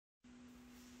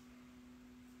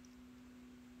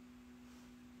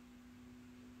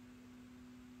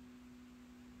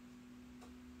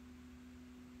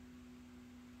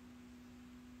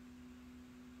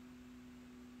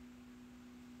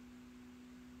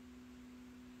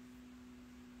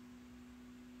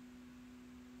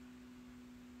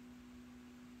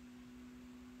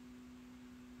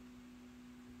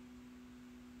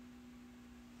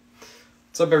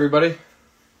What's up, everybody?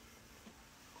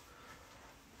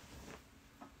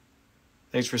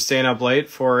 Thanks for staying up late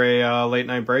for a late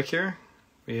night break here.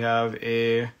 We have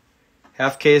a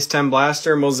half case 10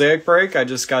 blaster Mosaic break. I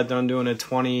just got done doing a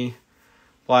 20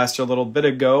 blaster a little bit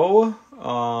ago.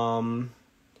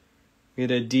 We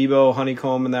had a Debo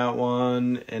Honeycomb in that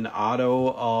one, an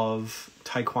auto of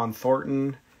Tyquan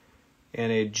Thornton,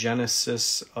 and a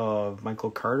Genesis of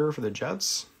Michael Carter for the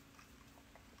Jets.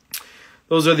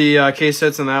 Those are the case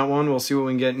hits in that one. We'll see what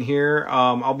we can get in here.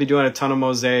 I'll be doing a ton of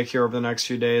Mosaic here over the next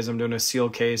few days. I'm doing a seal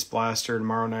case blaster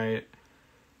tomorrow night.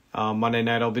 Monday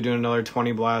night I'll be doing another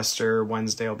 20 blaster.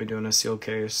 Wednesday I'll be doing a seal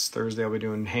case. Thursday I'll be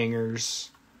doing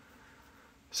hangers.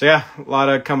 So yeah, a lot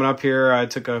of coming up here. I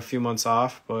took a few months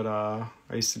off, but I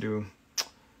used to do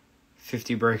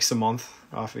 50 breaks a month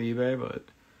off of eBay, but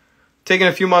taking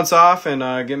a few months off and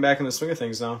getting back in the swing of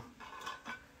things now.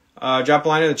 Drop a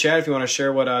line in the chat if you want to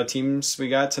share what teams we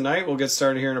got tonight. We'll get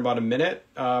started here in about a minute.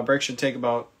 Break should take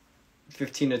about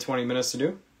 15 to 20 minutes to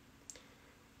do.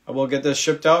 We'll get this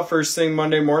shipped out first thing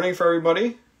Monday morning for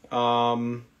everybody.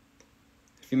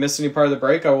 If you missed any part of the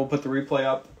break, I will put the replay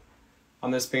up on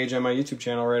this page on my YouTube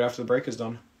channel right after the break is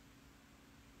done.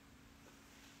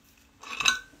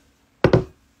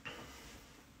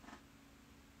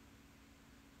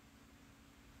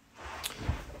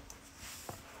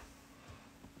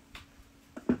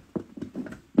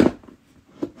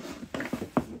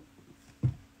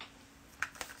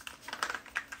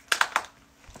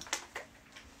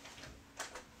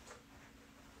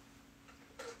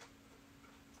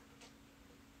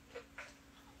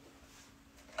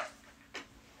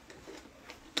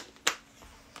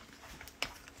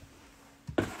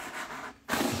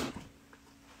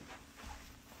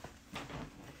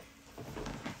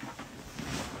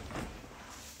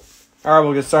 All right,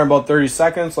 we'll get started in about 30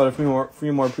 seconds. Let a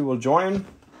few more people join.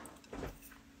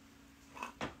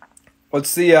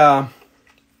 What's the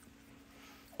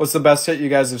best hit you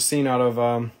guys have seen out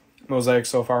of Mosaic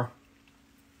so far?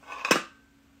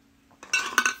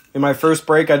 In my first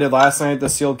break I did last night, the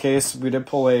sealed case, we did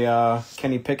pull a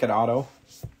Kenny Pickett auto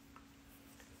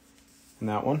in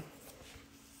that one.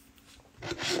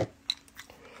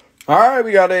 All right,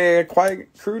 we got a quiet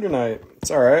crew tonight. It's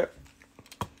all right.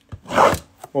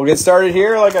 We'll get started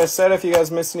here. Like I said, if you guys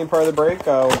missed any part of the break,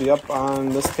 I'll be up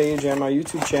on this page and my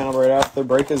YouTube channel right after the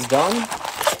break is done.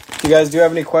 If you guys do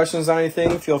have any questions on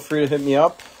anything, feel free to hit me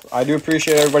up. I do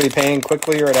appreciate everybody paying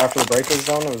quickly right after the break is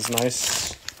done. It was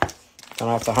nice. Don't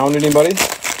have to hound anybody.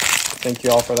 Thank you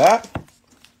all for that.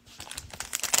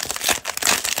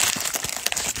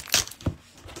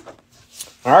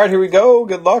 All right, here we go.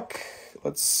 Good luck.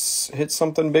 Let's hit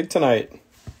something big tonight.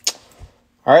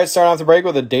 All right, starting off the break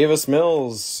with a Davis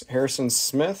Mills, Harrison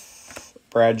Smith,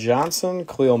 Brad Johnson,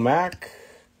 Khalil Mack,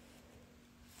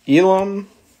 Elam.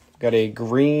 Got a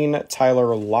green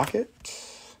Tyler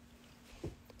Lockett.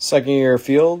 Second year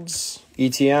Fields,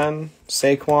 ETN,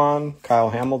 Saquon,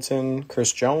 Kyle Hamilton,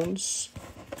 Chris Jones.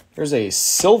 There's a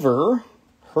silver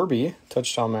Herbie,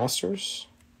 Touchdown Masters.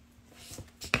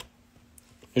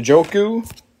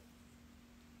 Njoku,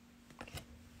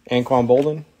 Anquan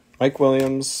Bolden, Mike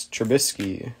Williams,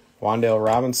 Trubisky, Wan'Dale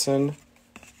Robinson,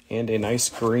 and a nice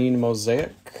green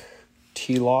Mosaic.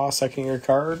 T-Law, second year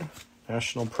card.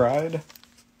 National Pride.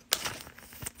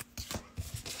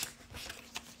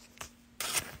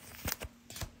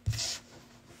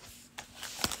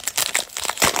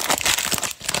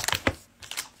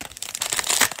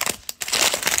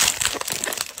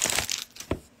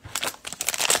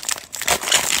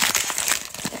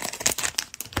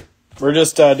 We're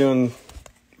just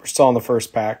we're still in the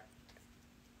first pack.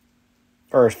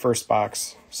 Or first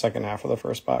box. Second half of the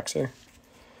first box here.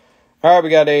 All right,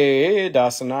 we got a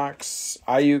Dawson Knox,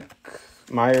 Ayuk,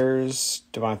 Myers,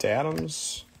 Devontae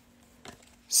Adams.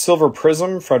 Silver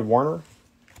Prism, Fred Warner.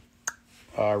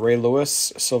 Ray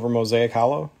Lewis, Silver Mosaic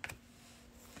Hollow.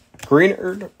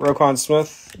 Greenard, Roquan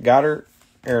Smith, Goddard,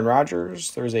 Aaron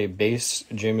Rodgers. There's a base,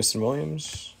 Jameson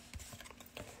Williams.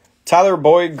 Tyler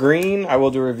Boyd Green, I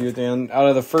will do a review at the end. Out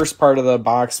of the first part of the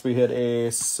box, we hit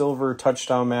a silver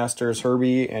Touchdown Masters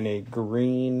Herbie and a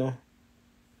green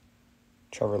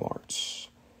Trevor Lawrence.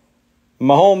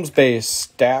 Mahomes base,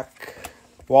 Dak,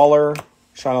 Waller,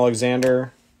 Sean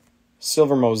Alexander,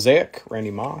 silver Mosaic,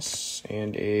 Randy Moss,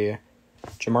 and a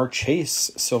Jamar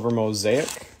Chase silver Mosaic,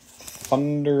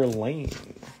 Thunder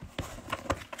Lane.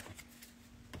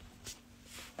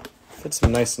 Fit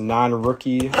some nice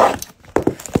non-rookie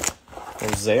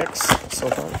Mosaics so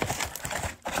far.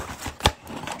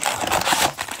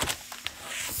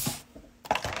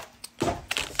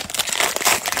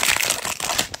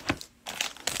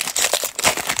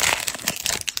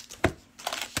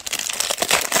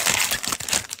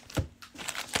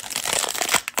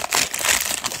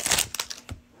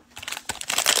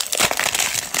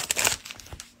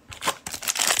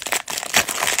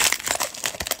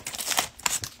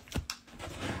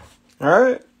 All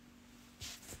right.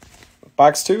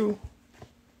 Box 2.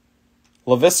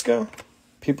 LaVisca,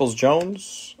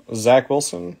 Peoples-Jones, Zach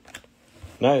Wilson.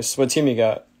 Nice. What team you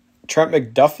got? Trent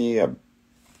McDuffie.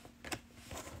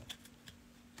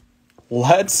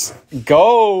 Let's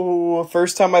go.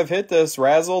 First time I've hit this.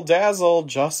 Razzle Dazzle,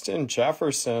 Justin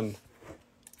Jefferson.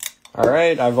 All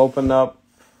right, I've opened up.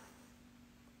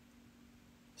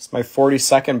 It's my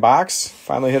 42nd box.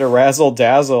 Finally hit a Razzle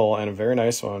Dazzle and a very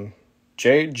nice one.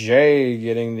 JJ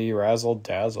getting the Razzle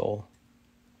Dazzle.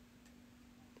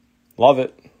 Love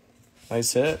it.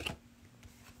 Nice hit.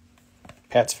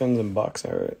 Pats, Fins, and Bucks.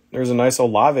 All right. There's a nice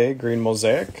Olave, green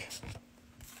Mosaic.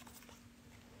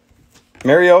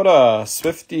 Mariota,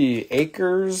 Swifty,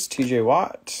 Akers, TJ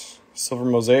Watt. Silver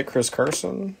Mosaic, Chris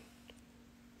Carson.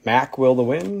 Mac, Will the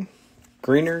Win.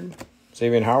 Greenard,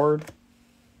 Xavier Howard.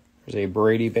 There's a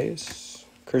Brady base.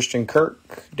 Christian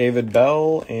Kirk, David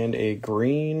Bell, and a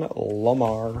green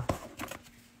Lamar.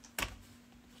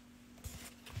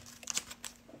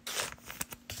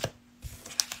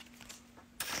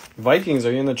 Vikings,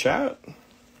 are you in the chat?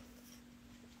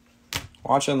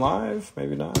 Watching live?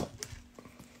 Maybe not.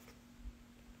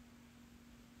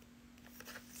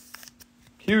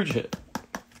 Huge hit.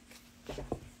 Getting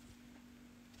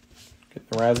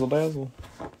the Razzle Dazzle.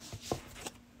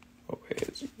 Oh, wait,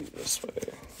 is it this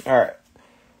way? Alright.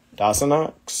 Dawson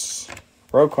Knox.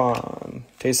 Roquan.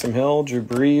 Taysom Hill. Drew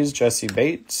Brees. Jesse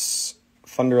Bates.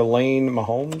 Thunder Lane.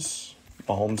 Mahomes.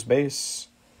 Mahomes base.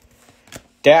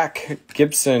 Dak,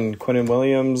 Gibson, Quinnen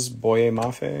Williams, Boye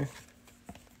Mafe.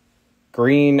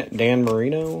 Green, Dan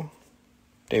Marino.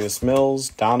 Davis Mills,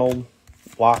 Donald,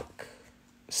 Block,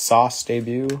 Sauce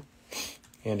debut.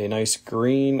 And a nice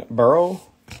green Burrow,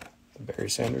 Barry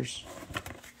Sanders.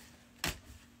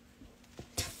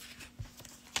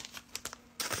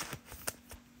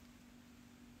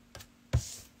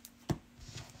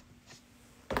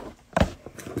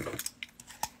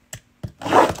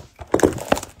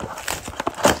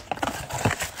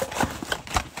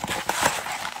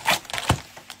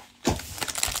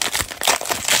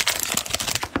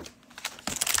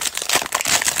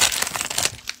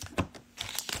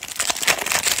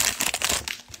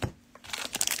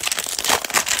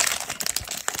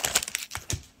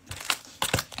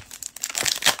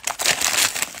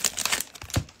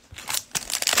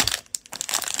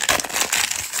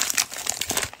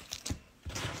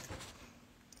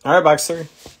 All right, box 3.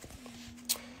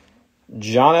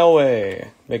 John Elway,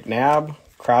 McNabb,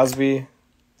 Crosby,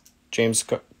 James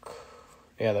Cook.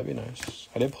 Yeah, that'd be nice.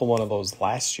 I did pull one of those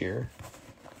last year.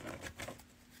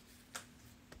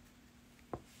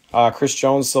 Chris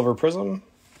Jones, Silver Prism.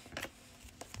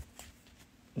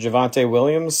 Javonte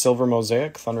Williams, Silver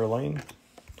Mosaic, Thunder Lane.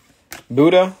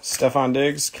 Buddha, Stephon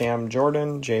Diggs, Cam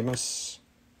Jordan, Jameis,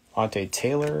 Monte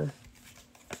Taylor.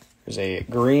 There's a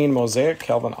green Mosaic,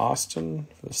 Calvin Austin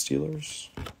for the Steelers.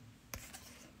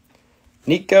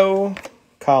 Nico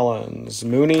Collins,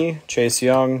 Mooney, Chase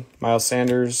Young, Miles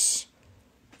Sanders.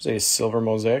 There's a silver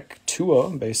Mosaic, Tua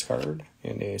base card,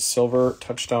 and a silver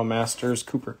Touchdown Masters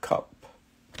Cooper Kupp.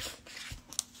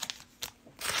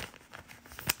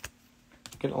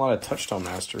 Getting a lot of Touchdown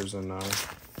Masters in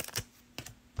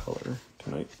color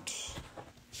tonight.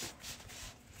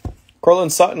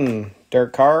 Cortland Sutton,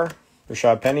 Derek Carr,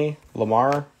 Rashad Penny,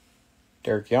 Lamar,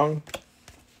 Derek Young.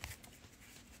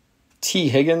 T.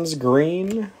 Higgins,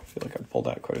 green. I feel like I've pulled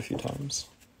that quite a few times.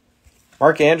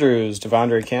 Mark Andrews,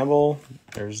 Devondre Campbell.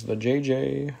 There's the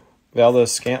JJ.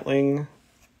 Valdez Scantling,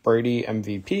 Brady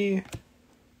MVP.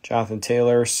 Jonathan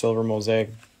Taylor, Silver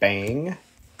Mosaic, Bang.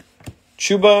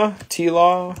 Chuba,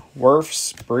 T-Law,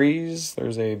 Wirfs, Breeze.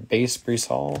 There's a base Brees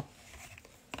Hall.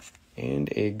 And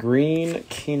a green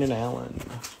Keenan Allen.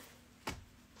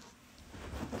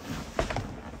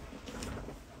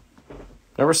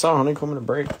 Never saw Honeycomb in a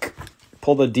break.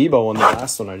 Pulled a Debo in the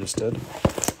last one I just did.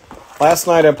 Last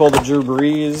night I pulled a Drew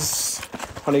Brees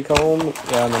Honeycomb.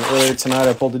 Yeah, and then earlier tonight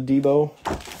I pulled a Debo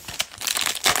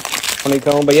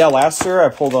Honeycomb. But yeah, last year I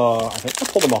think I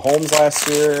pulled a Mahomes last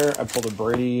year. I pulled a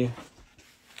Brady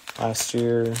last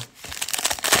year.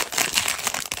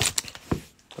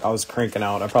 I was cranking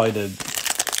out. I probably did,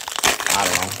 I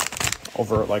don't know,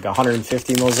 over like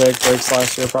 150 Mosaic breaks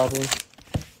last year probably.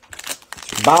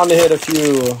 Bound to hit a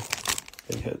few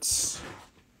big hits.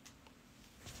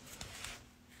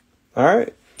 All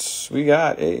right, we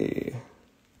got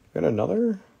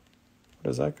another.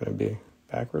 What is that going to be?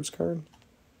 Backwards card.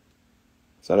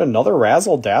 Is that another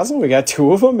Razzle Dazzle? We got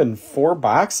 2 of them in 4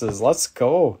 boxes. Let's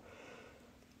go.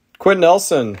 Quinn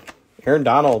Nelson, Aaron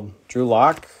Donald, Drew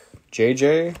Lock,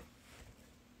 JJ,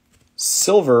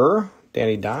 Silver,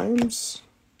 Danny Dimes.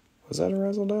 Was that a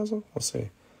Razzle Dazzle? Let's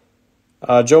see.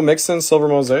 Joe Mixon, Silver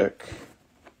Mosaic.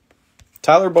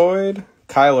 Tyler Boyd,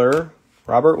 Kyler,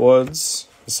 Robert Woods,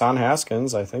 Hassan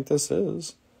Haskins, I think this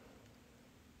is.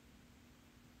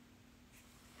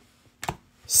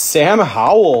 Sam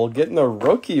Howell getting the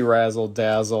rookie Razzle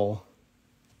Dazzle.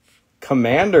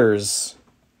 Commanders.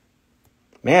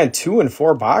 Man, 2 and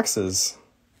 4 boxes.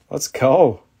 Let's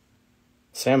go.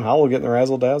 Sam Howell getting the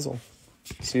Razzle Dazzle.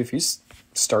 See if he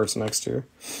starts next year.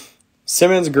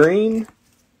 Simmons Green.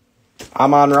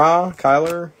 Amon-Ra,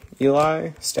 Kyler,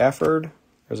 Eli, Stafford.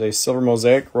 There's a Silver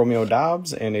Mosaic, Romeo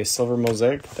Dobbs, and a Silver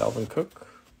Mosaic, Dalvin Cook.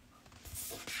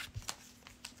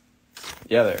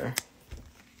 Yeah,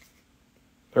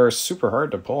 they're super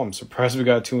hard to pull. I'm surprised we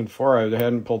got 2 and 4. I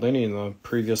hadn't pulled any in the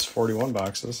previous 41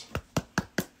 boxes.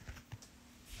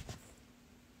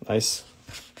 Nice.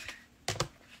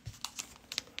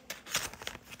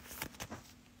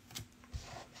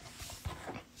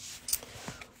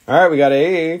 All right, we got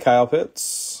a Kyle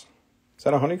Pitts. Is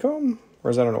that a honeycomb?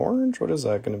 Or is that an orange? What is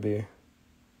that going to be? I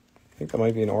think that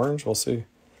might be an orange. We'll see.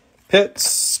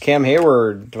 Pitts, Cam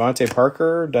Hayward, Devontae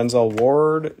Parker, Denzel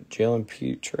Ward, Jalen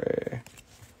Petre.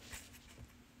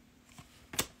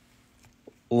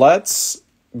 Let's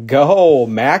go.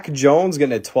 Mac Jones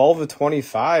getting a 12 of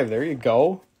 25. There you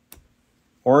go.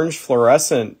 Orange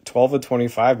fluorescent, 12 of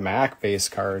 25 Mac base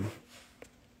card.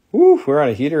 Woo, we're on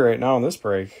a heater right now in this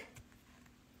break.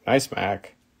 Nice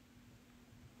Mac.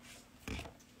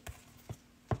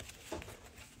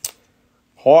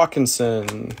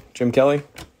 Hawkinson, Jim Kelly,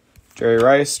 Jerry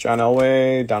Rice, John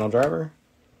Elway, Donald Driver,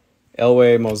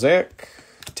 Elway Mosaic,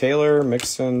 Taylor,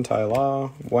 Mixon, Ty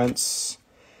Law, Wentz,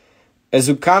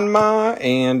 Ezukanma,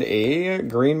 and a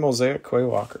green Mosaic Quay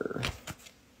Walker.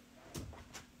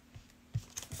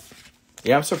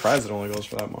 Yeah, I'm surprised it only goes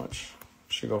for that much.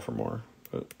 Should go for more,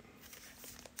 but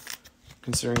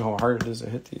considering how hard it is to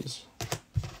hit these.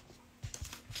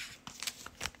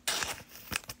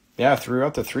 Yeah, threw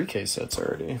out the 3K sets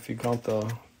already, if you count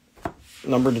the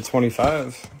number to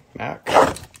 25 Mac.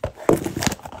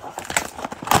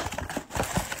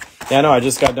 Yeah, no, I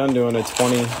just got done doing a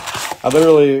 20. I did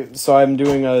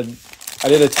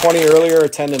a 20 earlier, a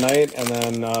 10 tonight, and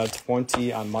then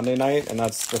 20 on Monday night, and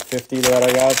that's the 50 that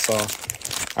I got. So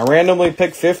I randomly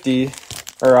picked 50,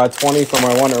 or 20 for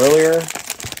my one earlier,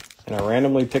 and I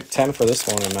randomly picked 10 for this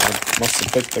one, and I must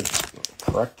have picked the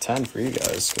correct 10 for you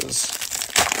guys, because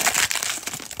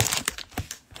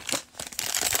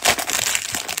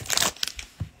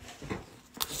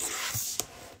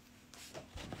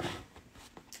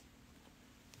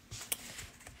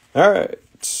all right,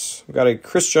 we got a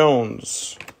Chris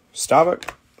Jones,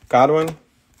 Staubach, Godwin,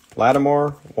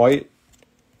 Lattimore, White.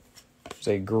 There's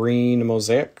a green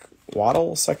Mosaic,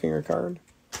 Waddle, second-year card.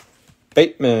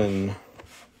 Bateman,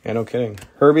 yeah, no kidding.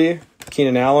 Herbie,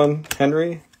 Keenan Allen,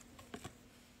 Henry.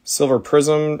 Silver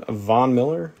Prism, Von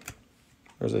Miller.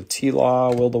 There's a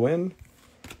T-Law, Will to Win.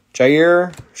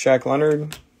 Jair, Shaq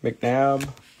Leonard, McNabb,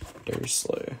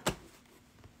 Dursley.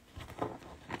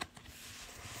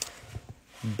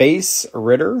 Base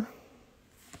Ritter.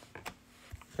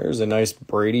 There's a nice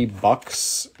Brady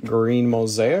Bucks green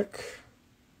Mosaic.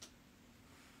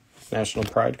 National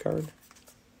Pride card.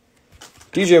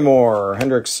 DJ Moore,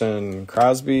 Hendrickson,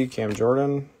 Crosby, Cam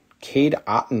Jordan. Cade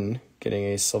Otton getting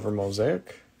a silver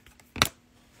Mosaic.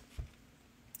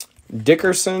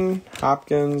 Dickerson,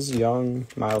 Hopkins, Young,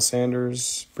 Miles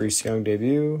Sanders, Brees Young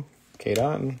debut, Cade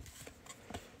Otton.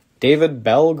 David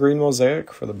Bell green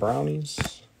Mosaic for the Brownies.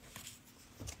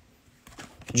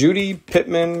 Judy,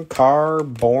 Pittman, Carr,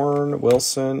 Bourne,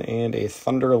 Wilson, and a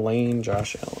Thunder Lane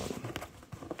Josh Allen.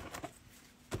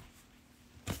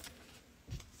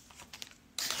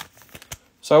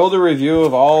 So I will do a review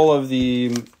of all of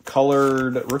the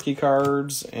colored rookie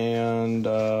cards and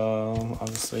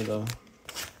obviously the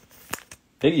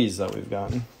biggies that we've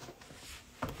gotten.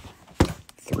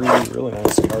 3 really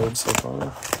nice cards so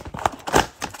far.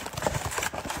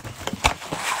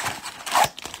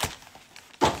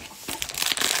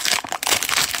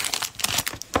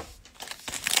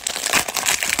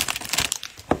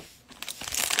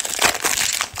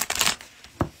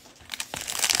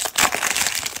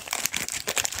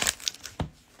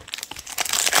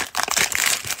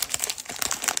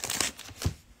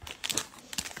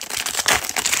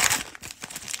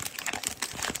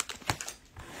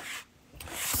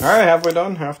 All right, halfway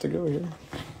done. Have to go here.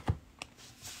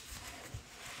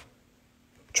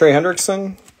 Trey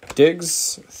Hendrickson,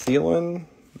 Diggs, Thielen,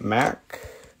 Mack.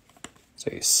 It's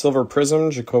a Silver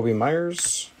Prism, Jacoby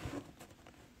Myers.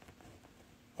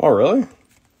 Oh, really?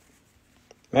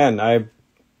 Man, I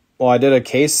did a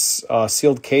case,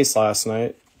 sealed case last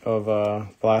night of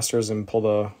blasters and pulled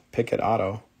a Pickett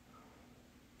auto.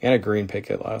 And a green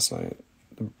picket last night.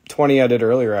 The 20 I did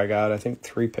earlier, I got, I think,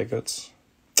 3 pickets.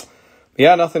 But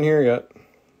yeah, nothing here yet.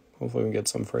 Hopefully we can get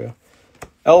some for you.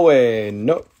 Elway,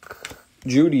 Nook,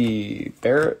 Judy,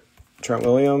 Barrett, Trent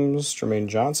Williams, Jermaine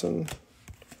Johnson,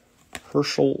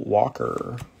 Herschel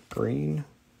Walker, green.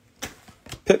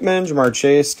 Pittman, Jamar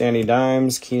Chase, Danny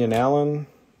Dimes, Keenan Allen.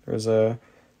 There's a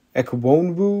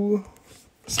Ekwonwu,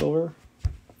 silver.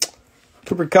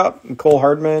 Cooper Kupp, Cole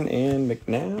Hardman, and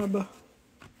McNabb.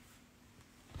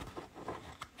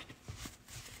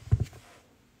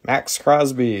 Max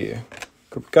Crosby,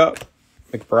 Cooper Kupp,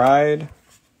 McBride,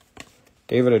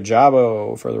 David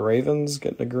Ajabo for the Ravens,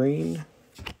 getting a green.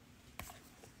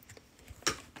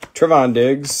 Trevon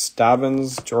Diggs,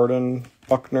 Dobbins, Jordan,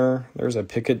 Buckner. There's a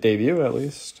Pickett debut, at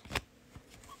least.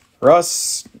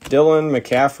 Russ, Dylan,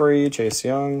 McCaffrey, Chase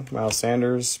Young, Miles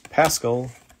Sanders,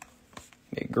 Pascal,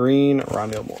 Nate Green,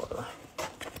 Rondale Moore.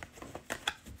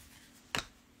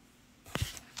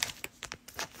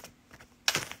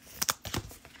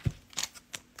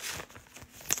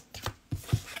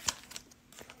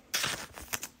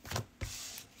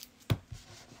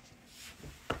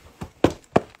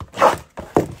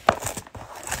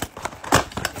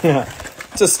 Yeah,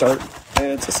 it's a start.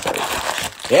 Yeah, it's a start.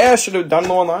 Yeah, I should have done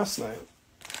the one last night.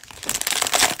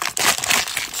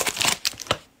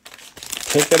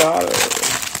 Take it out.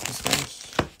 That's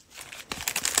nice.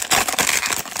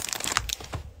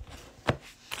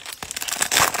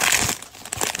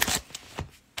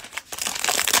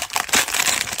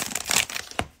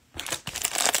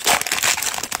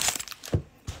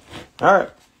 All right.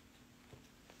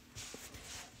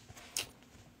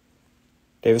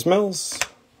 Davis Mills,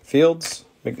 Fields,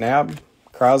 McNabb,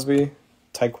 Crosby,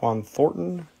 Tyquan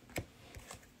Thornton,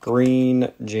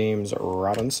 Green, James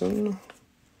Robinson,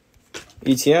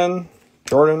 ETN,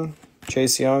 Jordan,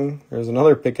 Chase Young. There's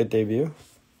another Pickett debut.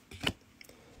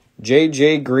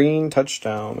 J.J. Green,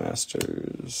 touchdown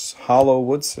Masters. Hollow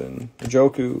Woodson,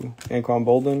 Njoku, Anquan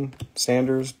Bolden,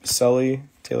 Sanders, Baselli,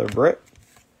 Taylor Britt.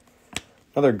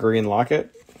 Another green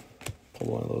Lockett. Pulled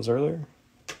one of those earlier.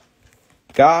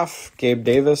 Goff, Gabe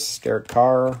Davis, Derek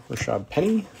Carr, Rashad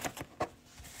Penny.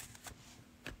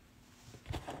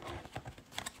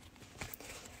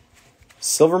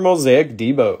 Silver Mosaic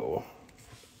Debo.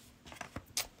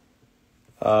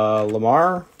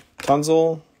 Lamar,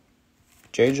 Tunzel,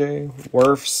 JJ,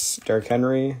 Wirfs, Derrick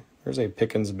Henry. There's a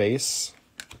Pickens base.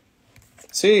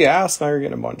 See, yeah, so now you're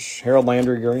getting a bunch. Harold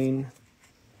Landry green.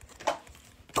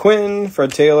 Quinn,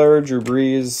 Fred Taylor, Drew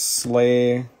Brees,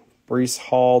 Slay, Brees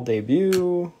Hall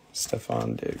debut,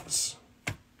 Stephon Diggs.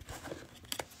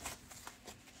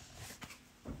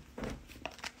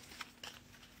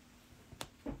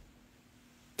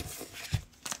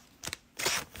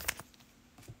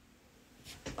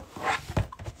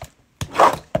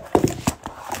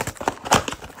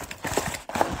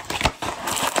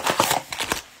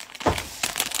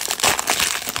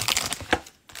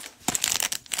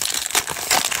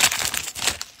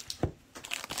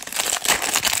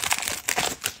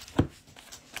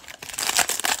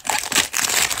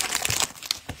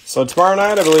 So tomorrow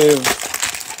night, I believe,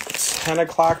 10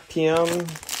 o'clock p.m.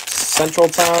 Central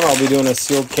Time, I'll be doing a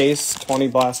sealed case 20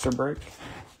 blaster break.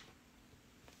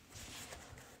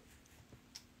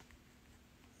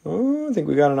 Oh, I think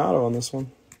we got an auto on this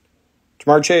one.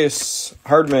 Jamar Chase,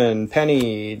 Hardman,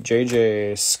 Penny,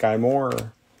 JJ, Sky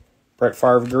Moore, Brett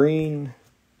Favre green,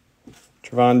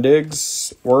 Trevon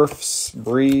Diggs, Wirfs,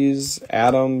 Breeze,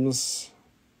 Adams,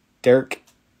 Derrick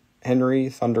Henry,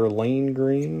 Thunder Lane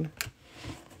green.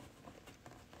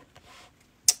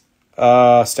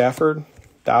 Stafford,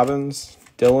 Dobbins,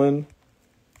 Dylan,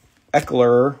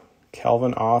 Eckler,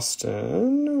 Calvin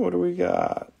Austin. What do we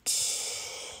got?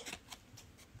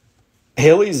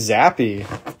 Bailey Zappi.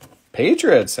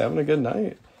 Patriots having a good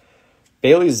night.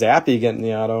 Bailey Zappi getting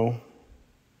the auto.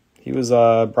 He was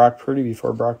Brock Purdy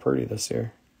before Brock Purdy this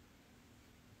year.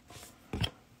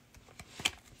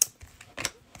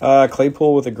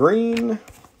 Claypool with a green.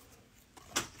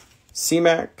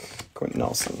 C-Mac, Quentin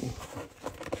Nelson.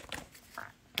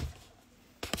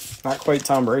 Not quite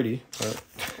Tom Brady, but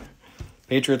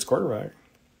Patriots quarterback.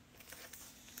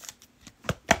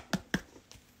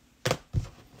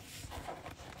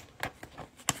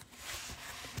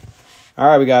 All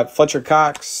right, we got Fletcher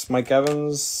Cox, Mike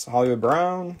Evans, Hollywood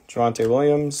Brown, Javonte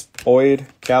Williams, Boyd,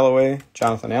 Callaway,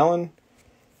 Jonathan Allen,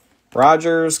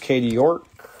 Rodgers, Katie York,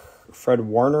 Fred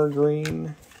Warner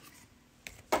green,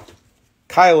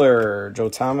 Kyler, Joe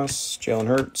Thomas, Jalen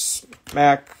Hurts,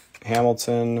 Mac,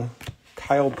 Hamilton,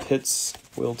 Kyle Pitts,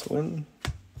 will to win.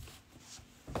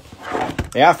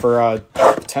 Yeah, for a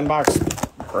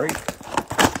 $10 break.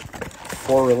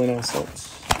 4 really nice hits.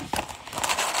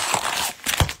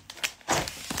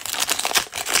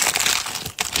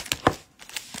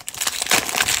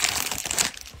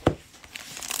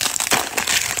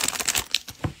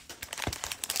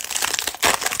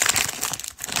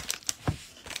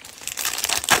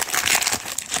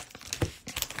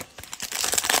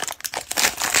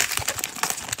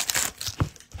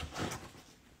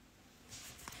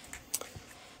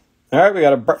 All right, we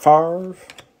got a Brett Favre,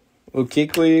 Luke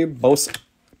Kuechly, Bosa,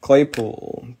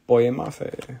 Claypool, Boye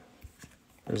Mafe.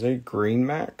 There's a green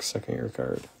Max, second year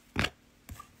card.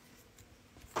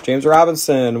 James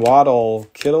Robinson, Waddle,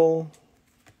 Kittle,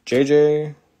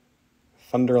 JJ,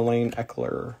 Thunder Lane,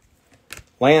 Eckler,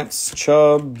 Lance,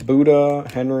 Chubb, Buddha,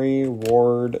 Henry,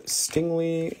 Ward,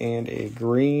 Stingley, and a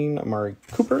green Amari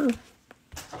Cooper.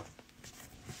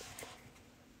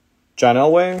 John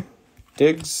Elway,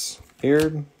 Diggs,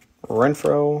 Beard,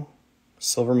 Renfro,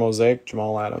 Silver Mosaic,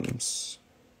 Jamal Adams.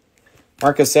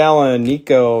 Marcus Allen,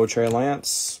 Nico, Trey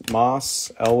Lance,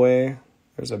 Moss, Elway.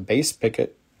 There's a base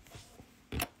Pickett.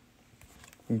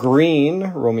 Green,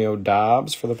 Romeo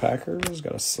Dobbs for the Packers.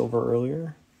 Got a silver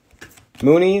earlier.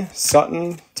 Mooney,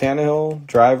 Sutton, Tannehill,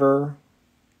 Driver,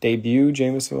 debut,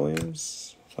 Jameis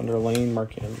Williams, Thunder Lane,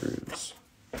 Mark Andrews.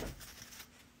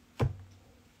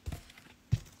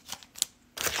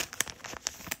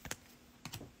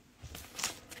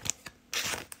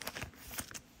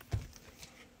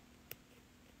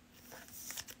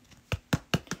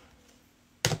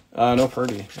 No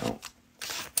Purdy, no.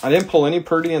 I didn't pull any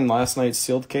Purdy in last night's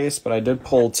sealed case, but I did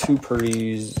pull 2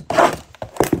 Purdys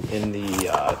in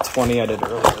the 20 I did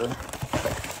earlier.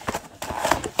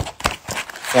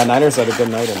 Yeah, Niners had a good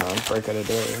night in the break I did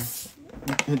earlier.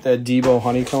 Hit that Debo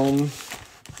honeycomb.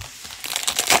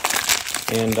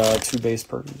 And 2 base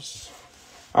Purdys.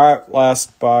 Alright,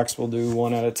 last box. We'll do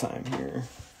one at a time here.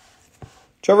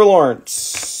 Trevor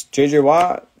Lawrence, J.J.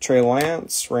 Watt, Trey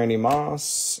Lance, Randy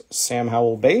Moss, Sam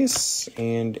Howell base,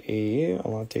 and a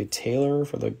Alante Taylor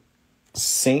for the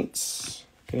Saints,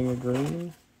 getting a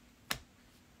green.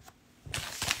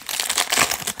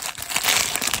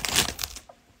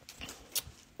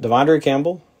 Devondre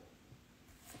Campbell,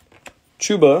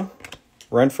 Chuba,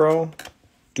 Renfro,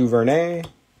 Duvernay,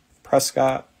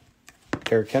 Prescott,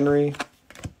 Derrick Henry,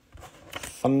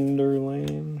 Thunder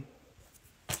Lane.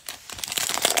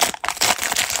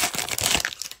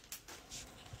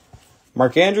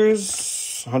 Mark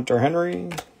Andrews, Hunter Henry,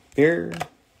 Beard,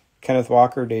 Kenneth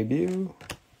Walker debut,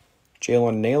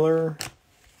 Jalen Naylor.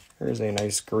 There's a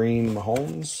nice green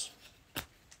Mahomes.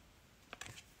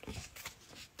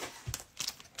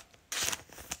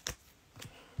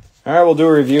 All right, we'll do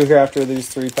a review here after these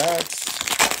 3 packs.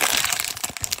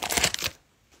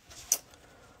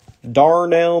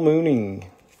 Darnell Mooney,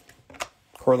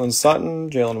 Cortland Sutton,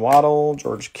 Jalen Waddle,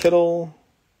 George Kittle,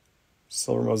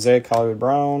 Silver Mosaic, Hollywood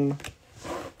Brown,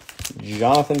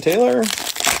 Jonathan Taylor,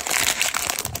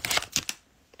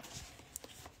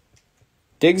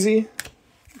 Diggsy,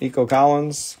 Nico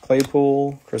Collins,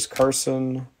 Claypool, Chris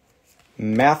Carson,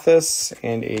 Mathis,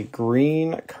 and a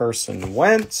green Carson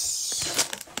Wentz.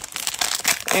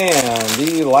 And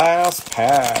the last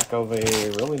pack of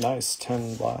a really nice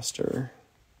 10 blaster.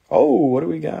 Oh, what do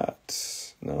we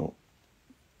got? No,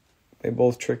 they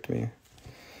both tricked me.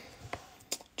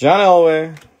 John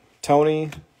Elway,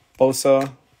 Tony,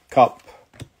 Bosa, Cup.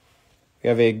 We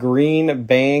have a green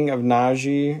Bang of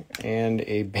Najee and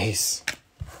a base.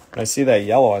 When I see that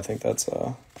yellow, I think that's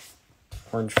a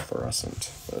orange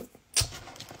fluorescent, but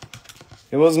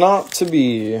it was not to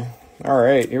be. All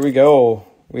right, here we go.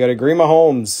 We got a green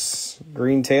Mahomes,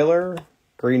 green Taylor,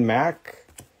 green Mac,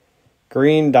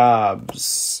 green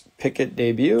Dobbs, Pickett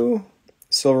debut,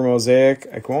 Silver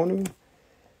Mosaic, Ekwonu,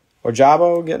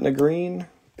 Ojabo getting a green,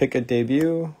 Pickett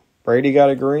debut, Brady got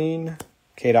a green,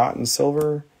 Kate Otten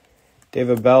silver,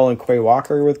 David Bell and Quay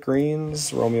Walker with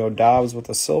greens, Romeo Dobbs with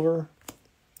a silver,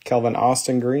 Kelvin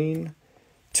Austin green,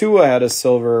 Tua had a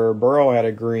silver, Burrow had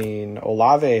a green,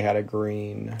 Olave had a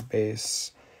green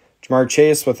base, Jamar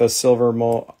Chase with a silver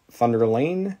Thunder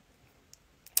Lane,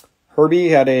 Herbie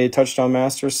had a touchdown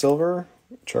master silver,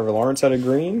 Trevor Lawrence had a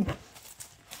green,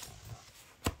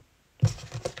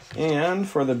 and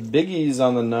for the biggies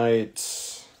on the night,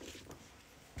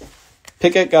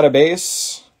 Pickett got a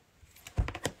base,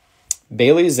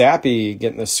 Bailey Zappi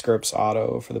getting the Scripps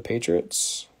auto for the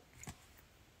Patriots,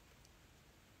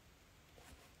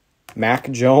 Mac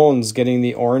Jones getting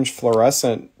the orange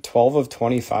fluorescent, 12 of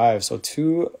 25. So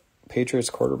 2 Patriots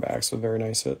quarterbacks with very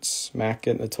nice hits. Mac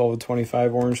getting the 12 of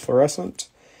 25 orange fluorescent.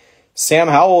 Sam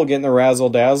Howell getting the Razzle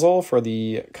Dazzle for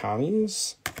the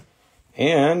Commies.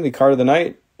 And the card of the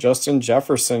night, Justin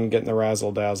Jefferson getting the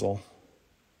Razzle Dazzle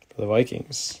for the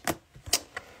Vikings.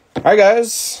 All right,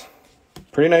 guys.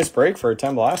 Pretty nice break for a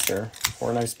 10 blaster.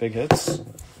 4 nice big hits.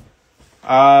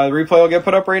 The replay will get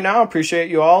put up right now. Appreciate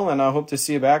you all, and I hope to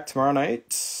see you back tomorrow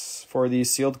night for the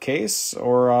sealed case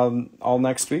or all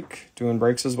next week doing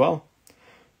breaks as well.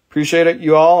 Appreciate it,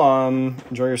 you all.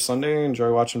 Enjoy your Sunday.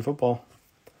 Enjoy watching football.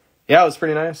 Yeah, it was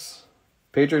pretty nice.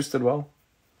 Patriots did well.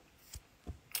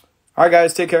 All right,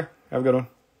 guys. Take care. Have a good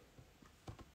one.